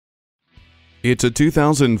It's a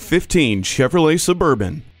 2015 Chevrolet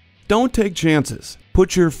Suburban. Don't take chances.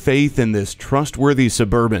 Put your faith in this trustworthy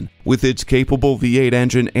Suburban with its capable V8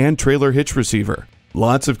 engine and trailer hitch receiver.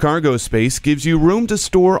 Lots of cargo space gives you room to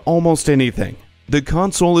store almost anything. The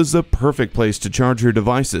console is the perfect place to charge your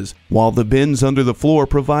devices, while the bins under the floor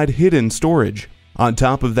provide hidden storage. On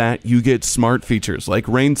top of that, you get smart features like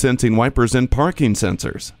rain-sensing wipers and parking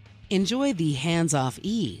sensors. Enjoy the hands-off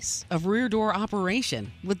ease of rear door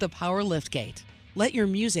operation with the power liftgate. Let your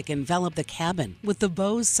music envelop the cabin with the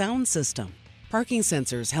Bose sound system. Parking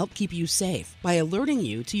sensors help keep you safe by alerting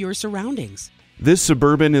you to your surroundings. This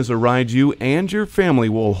Suburban is a ride you and your family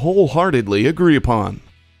will wholeheartedly agree upon.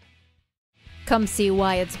 Come see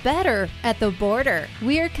why it's better at the border.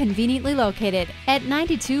 We are conveniently located at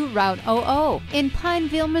 92 Route 00 in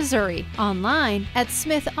Pineville, Missouri. Online at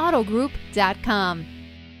smithautogroup.com.